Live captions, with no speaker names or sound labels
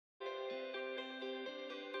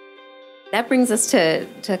That brings us to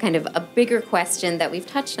kind of a bigger question that we've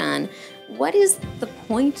touched on. What is the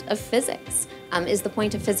point of physics? Is the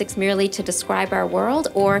point of physics merely to describe our world,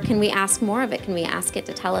 or can we ask more of it? Can we ask it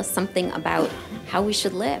to tell us something about how we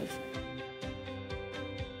should live?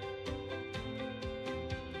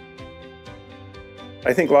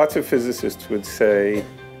 I think lots of physicists would say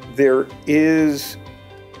there is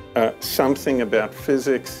something about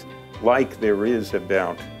physics like there is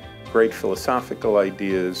about great philosophical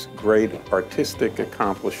ideas, great artistic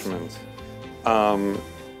accomplishments,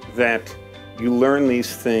 that you learn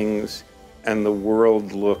these things and the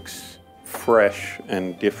world looks fresh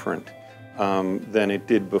and different than it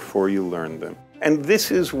did before you learned them. And this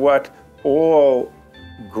is what all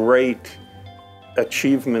great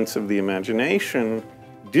achievements of the imagination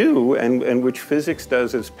do, and which physics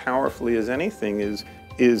does as powerfully as anything,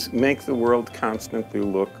 is make the world constantly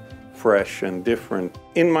look fresh and different.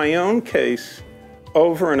 In my own case,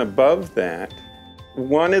 over and above that,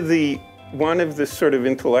 one of the sort of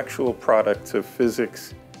intellectual products of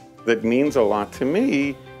physics that means a lot to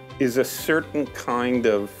me is a certain kind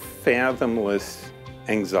of fathomless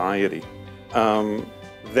anxiety,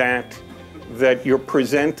 that you're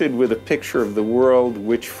presented with a picture of the world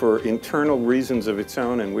which for internal reasons of its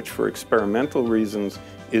own and which for experimental reasons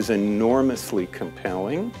is enormously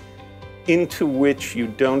compelling, into which you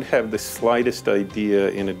don't have the slightest idea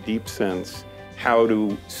in a deep sense how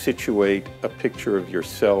to situate a picture of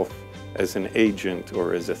yourself as an agent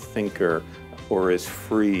or as a thinker or as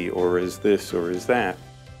free or as this or as that.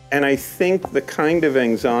 And I think the kind of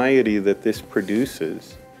anxiety that this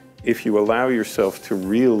produces, if you allow yourself to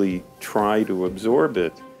really try to absorb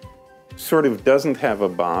it, sort of doesn't have a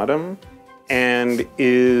bottom and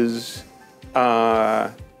is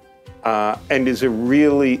a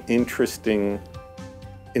really interesting,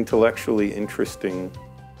 intellectually interesting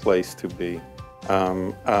place to be.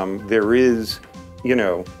 There is, you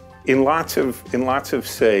know, in lots of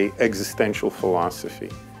say existential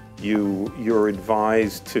philosophy, you're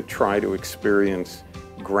advised to try to experience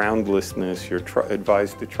groundlessness. You're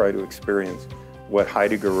advised to try to experience what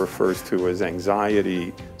Heidegger refers to as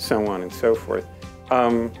anxiety, so on and so forth.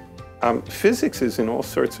 Physics is in all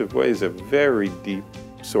sorts of ways a very deep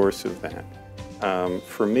source of that.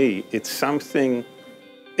 For me, it's something,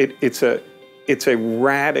 it's a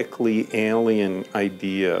radically alien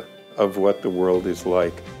idea of what the world is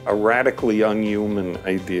like, a radically unhuman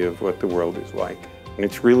idea of what the world is like. And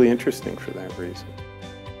it's really interesting for that reason.